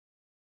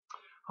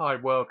Hi,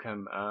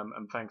 welcome,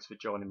 and thanks for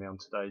joining me on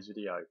today's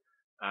video.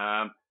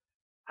 Um,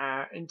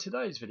 in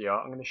today's video,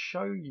 I'm going to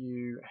show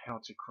you how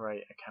to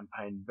create a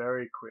campaign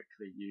very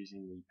quickly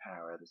using the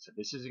Power Editor.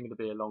 This isn't going to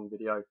be a long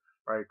video,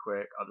 very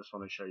quick. I just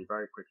want to show you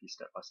very quickly,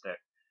 step by step,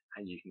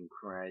 how you can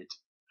create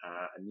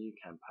a new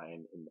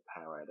campaign in the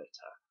Power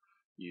Editor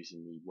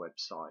using the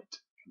website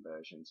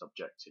conversions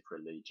objective for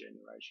a lead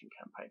generation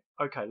campaign.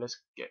 Okay, let's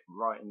get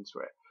right into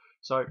it.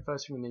 So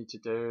first thing we need to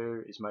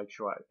do is make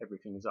sure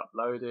everything is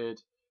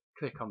uploaded.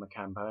 Click on the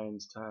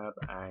campaigns tab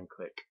and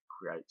click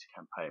create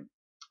campaign.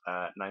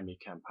 Name your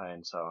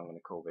campaign, so I'm going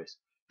to call this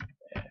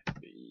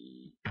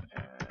FB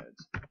ad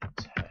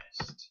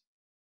test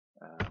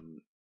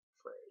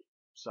 3.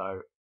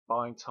 So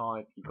buying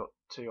type, you've got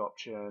two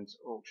options,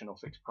 auction or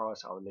fixed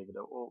price. I will leave it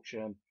at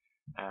auction,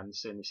 and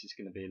seeing this is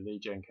going to be a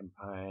lead gen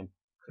campaign,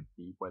 click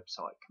the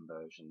website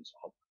conversions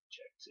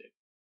objective,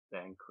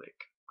 then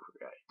click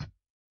create.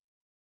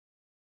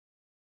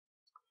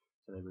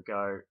 So there we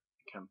go,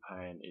 the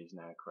campaign is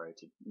now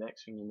created.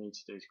 Next thing you need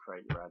to do is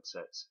create your ad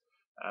sets.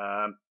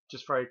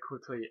 Just very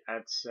quickly,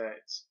 ad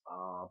sets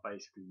are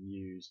basically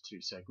used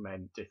to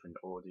segment different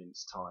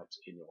audience types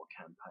in your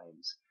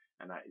campaigns,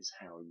 and that is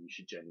how you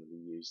should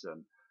generally use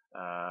them.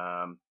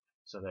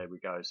 So there we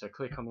go. So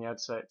click on the ad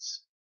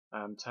sets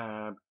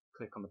tab,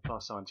 click on the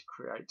plus sign to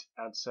create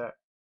ad set.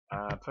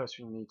 First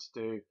thing you need to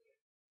do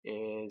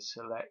is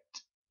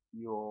select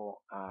your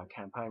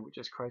campaign we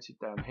just created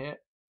down here.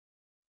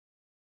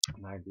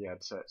 Name the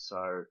ad set,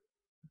 so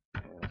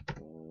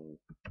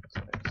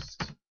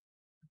text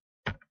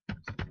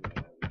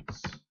videos.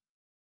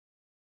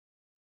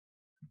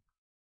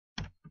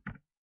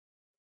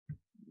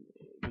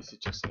 This is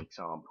just an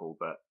example,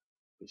 but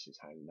this is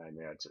how you name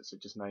your ad set. So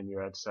just name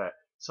your ad set,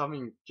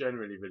 something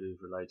generally that is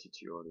related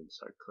to your audience,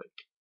 so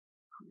click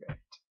create.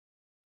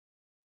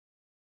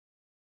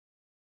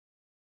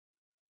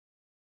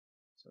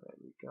 So there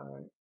we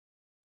go.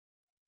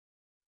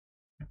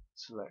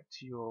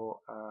 Select your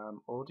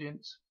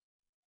audience.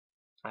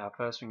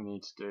 First thing you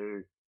need to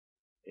do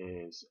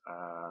is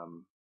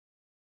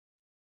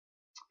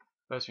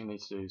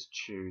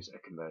choose a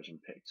conversion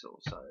pixel.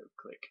 So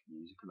click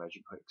use a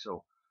conversion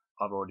pixel.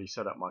 I've already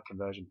set up my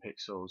conversion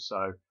pixels.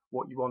 So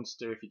what you want to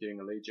do if you're doing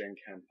a lead gen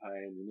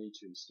campaign, you need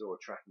to install a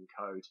tracking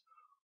code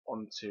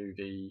onto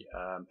the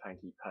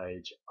thank you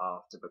page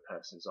after the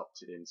person's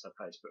opted in, so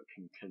Facebook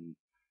can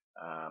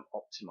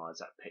optimize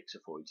that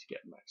pixel for you to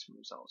get the maximum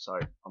result. So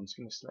I'm just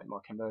going to select my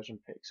conversion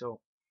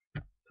pixel,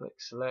 click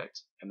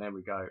select, and there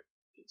we go.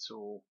 It's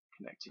all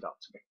connected up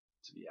to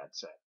the ad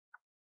set.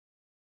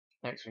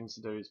 Next thing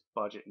to do is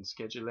budget and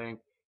scheduling.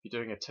 If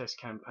you're doing a test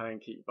campaign,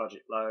 keep your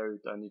budget low,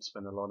 don't need to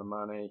spend a lot of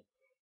money.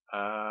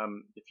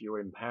 If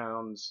you're in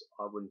pounds,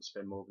 I wouldn't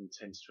spend more than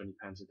 10 to 20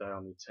 pounds a day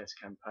on the test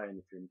campaign.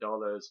 If you're in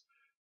dollars,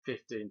 $15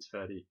 to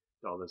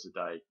 $30 a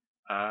day.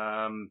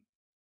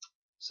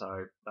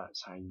 So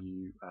that's how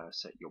you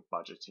set your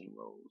budgeting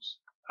rules.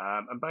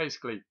 And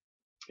basically,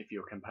 if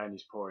your campaign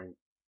is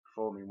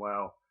performing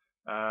well,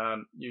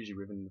 usually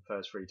within the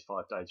first 3 to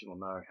 5 days, you will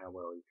know how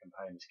well your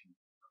campaign is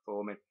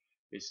performing.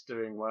 If it's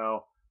doing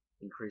well,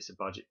 increase the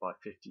budget by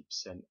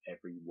 50%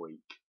 every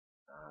week,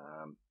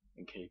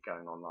 and keep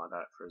going on like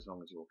that for as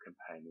long as your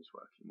campaign is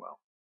working well.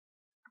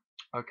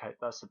 Okay,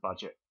 that's the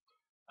budget.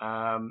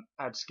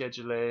 Ad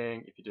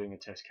scheduling, if you're doing a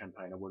test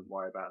campaign, I wouldn't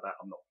worry about that.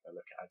 I'm not going to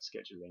look at ad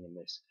scheduling in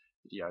this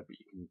video, but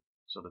you can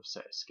sort of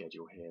set a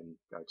schedule here and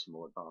go to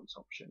more advanced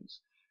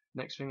options.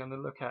 Next thing I'm going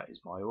to look at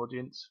is my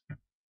audience.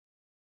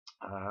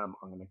 I'm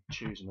going to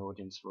choose an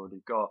audience I've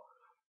already got,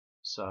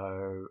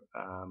 so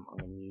I'm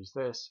going to use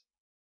this.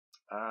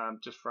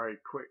 Just very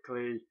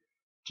quickly,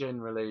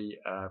 generally,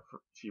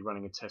 if you're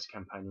running a test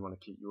campaign, you want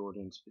to keep your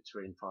audience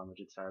between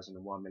 500,000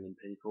 and 1 million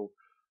people.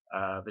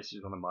 This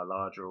is one of my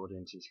larger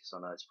audiences because I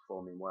know it's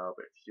performing well,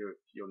 but if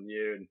you're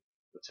new and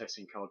you're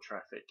testing cold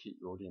traffic, keep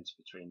your audience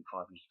between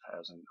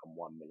 500,000 and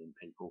 1 million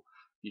people.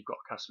 You've got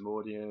a custom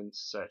audience,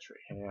 search for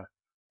it here,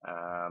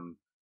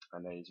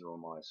 and these are all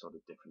my sort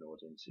of different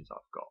audiences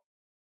I've got.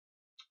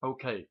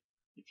 Okay,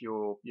 if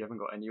you haven't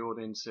got any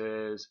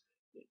audiences,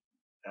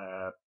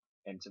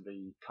 enter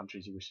the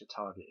countries you wish to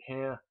target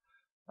here.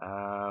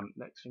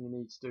 Next thing you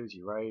need to do is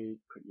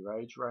put your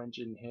age range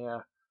in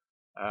here.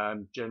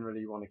 Generally,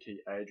 you want to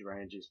keep age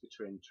ranges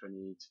between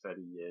 20 to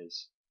 30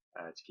 years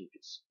to keep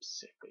it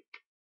specific.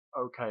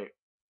 Okay,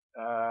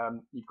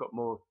 you've got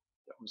more,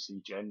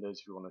 obviously, genders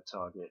if you want to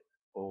target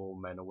all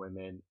men or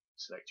women.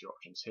 Select your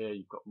options here.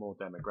 You've got more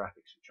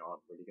demographics, which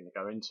aren't really going to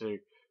go into.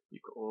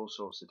 You've got all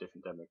sorts of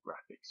different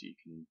demographics you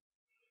can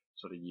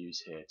sort of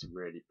use here to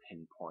really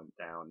pinpoint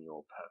down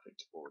your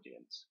perfect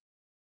audience.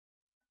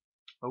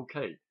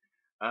 Okay,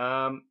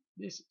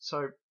 this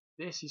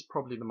is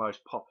probably the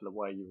most popular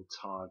way you'll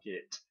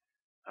target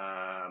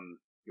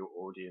your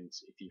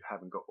audience if you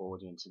haven't got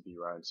audience of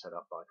your own set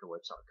up, like a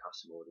website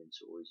custom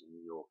audience or using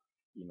your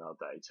email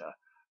data.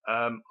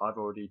 I've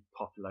already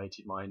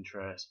populated my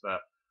interest,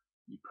 but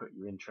you put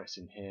your interest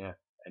in here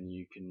and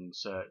you can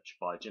search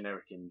by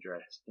generic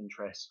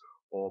interest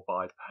or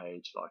by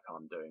page like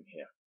I'm doing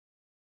here.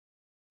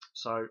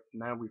 So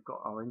now we've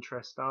got our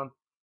interest done.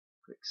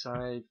 Click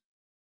save,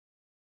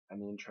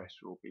 and the interest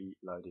will be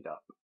loaded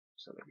up.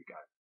 So there we go.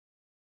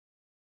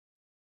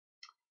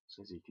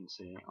 So as you can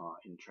see, our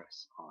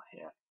interests are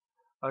here.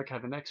 Okay,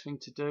 the next thing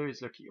to do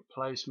is look at your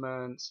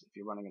placements. If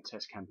you're running a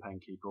test campaign,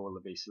 keep all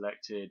of these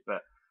selected,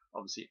 but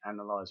obviously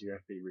analyze your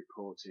FB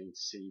reporting to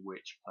see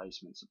which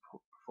placements are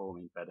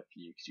performing better for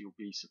you, because you'll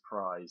be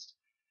surprised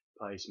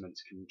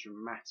placements can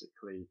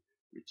dramatically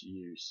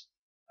reduce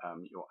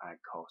your ad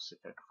costs if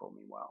they're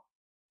performing well.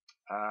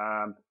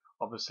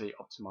 Obviously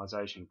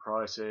optimization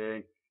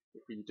pricing.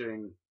 If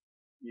you're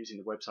using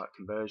the website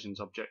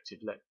conversions objective,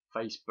 let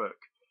Facebook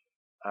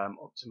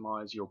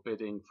optimize your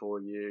bidding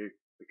for you,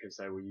 because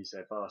they will use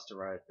their vast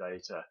array of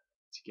data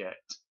to get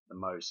the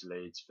most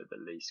leads for the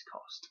least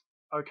cost.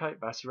 Okay,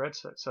 that's your ad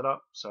set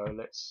up, so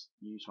let's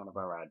use one of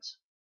our ads.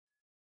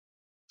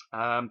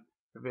 For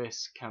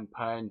this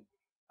campaign,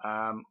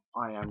 I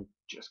am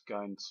just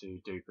going to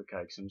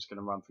duplicate, because I'm just going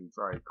to run through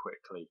very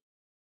quickly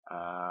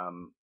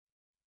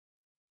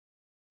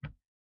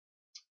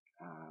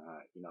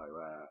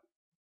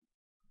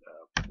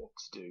what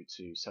to do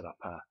to set up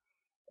a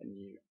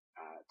new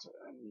ad,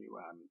 a new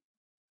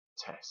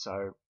test.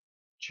 So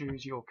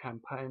choose your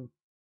campaign,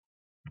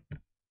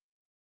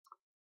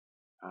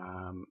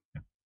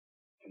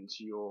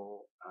 into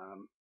your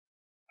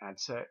ad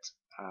set,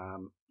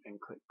 and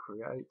click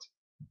create.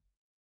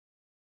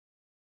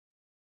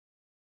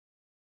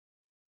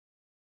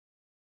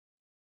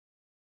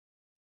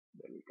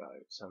 There we go.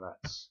 So there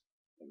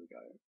we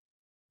go.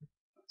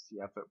 That's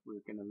the advert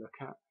we're going to look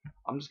at.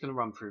 I'm just going to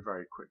run through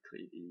very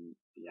quickly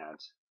the ad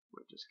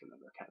we're just going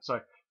to look at.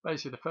 So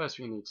basically the first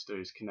thing you need to do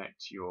is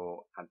connect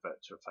your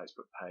advert to a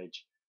Facebook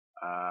page.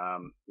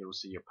 You'll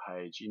see your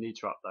page. You need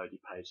to upload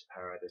your page to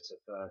PowerEditor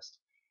first,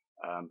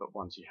 but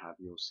once you have,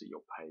 you'll see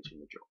your page in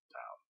the drop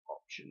down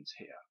options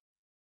here.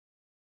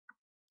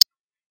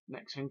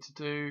 Next thing to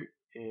do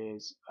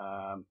is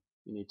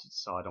you need to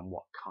decide on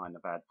what kind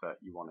of advert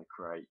you want to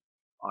create.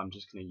 I'm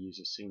just going to use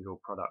a single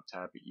product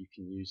ad, but you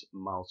can use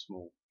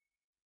multiple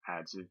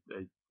ads.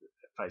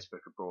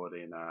 Facebook have brought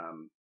in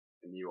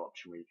a new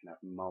option where you can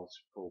have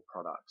multiple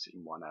products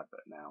in one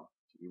advert now.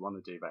 So if you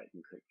want to do that, you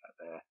can click that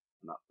there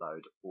and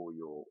upload all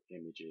your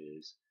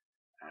images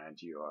and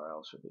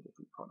URLs for the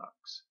different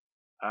products.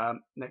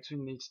 Next thing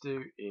you need to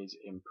do is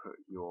input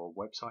your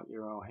website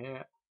URL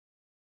here.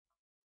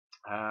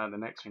 The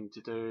next thing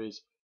to do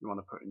is you want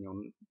to put in your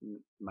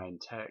main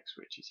text,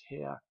 which is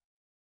here,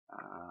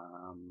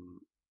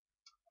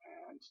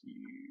 and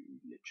you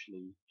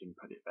literally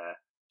input it there.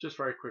 Just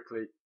very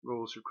quickly,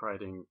 rules for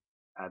creating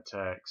ad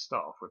text: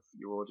 start off with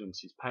your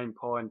audience's pain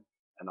point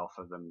and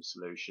offer them a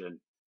solution,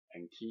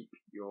 and keep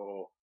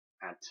your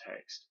ad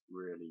text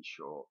really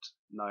short,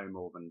 no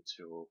more than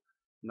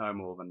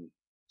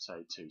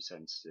say 2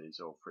 sentences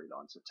or 3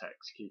 lines of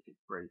text. Keep it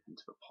brief and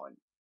to the point.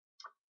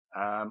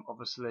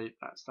 Obviously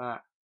that's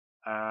that.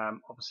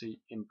 Obviously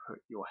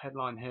input your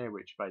headline here,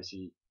 which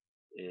basically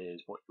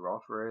is what your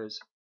offer is.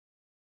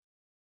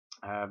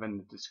 Then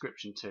the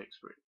description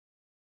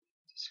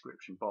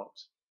description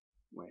box,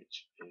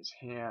 which is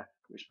here,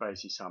 which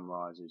basically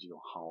summarizes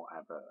your whole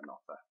advert and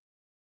offer.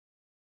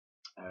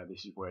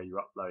 This is where you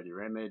upload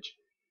your image.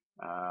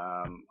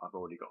 I've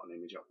already got an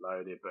image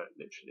uploaded, but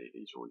literally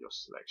these are all your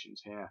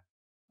selections here.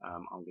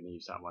 I'm going to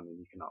use that one, and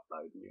you can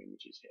upload new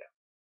images here.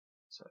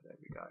 So there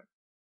we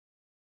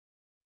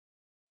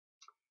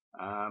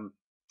go.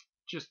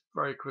 Just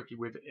very quickly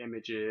with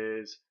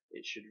images,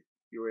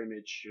 your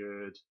image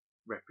should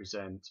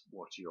represent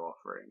what you're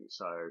offering.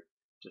 So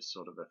just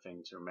sort of a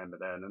thing to remember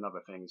there. And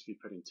another thing is, if you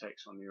put in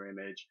text on your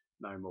image,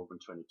 no more than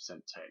 20%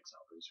 text,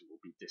 others will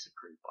be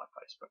disapproved by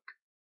Facebook.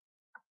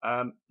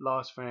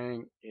 Last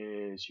thing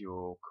is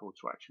your call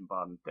to action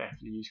button.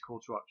 Definitely use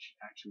call to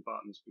action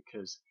buttons,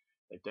 because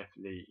they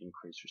definitely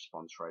increase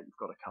response rate. You've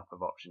got a couple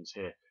of options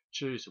here.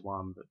 Choose the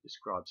one that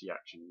describes the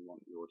action you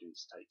want the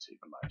audience to take to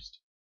the most.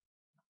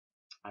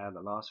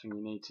 The last thing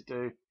you need to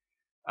do,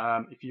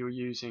 if you're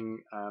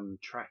using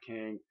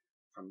tracking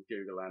from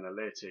Google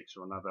Analytics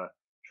or another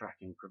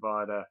tracking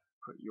provider,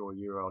 put your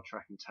URL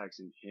tracking tags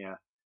in here,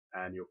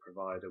 and your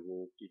provider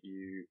will give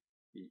you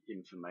the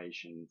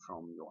information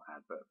from your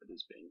advert that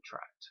is being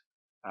tracked.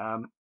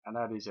 And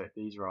that is it.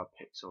 These are our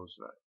pixels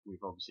that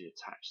we've obviously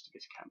attached to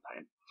this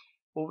campaign.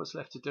 All that's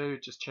left to do,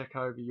 just check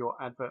over your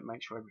advert,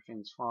 make sure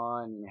everything's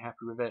fine and you're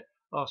happy with it.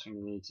 Last thing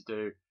you need to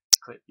do is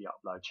click the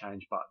upload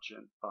change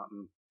button,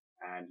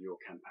 and your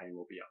campaign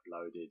will be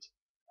uploaded.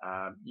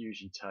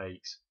 Usually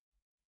takes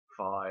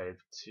 5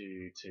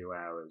 to 2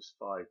 hours,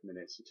 5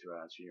 minutes to 2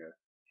 hours for your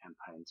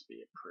campaign to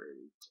be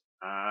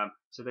approved.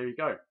 So there you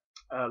go.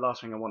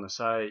 Last thing I want to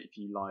say, if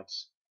you liked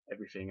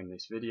everything in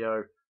this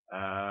video,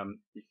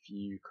 if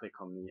you click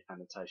on the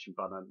annotation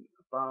button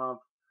above,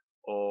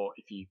 or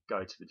if you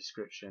go to the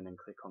description and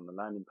click on the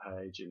landing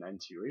page and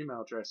enter your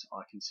email address,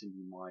 I can send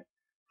you my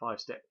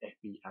 5-step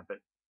FB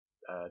advert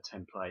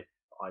template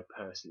that I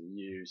personally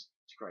use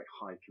to create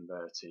high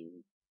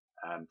converting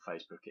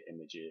Facebook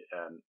image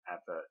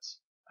adverts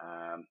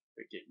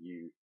that get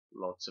you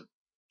lots of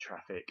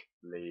traffic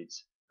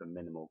leads for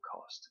minimal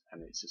cost,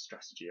 and it's a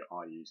strategy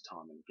I use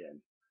time and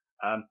again.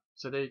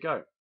 So there you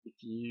go.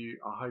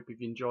 I hope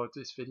you've enjoyed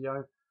this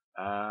video,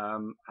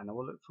 and I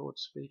will look forward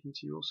to speaking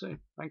to you all soon.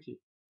 Thank you.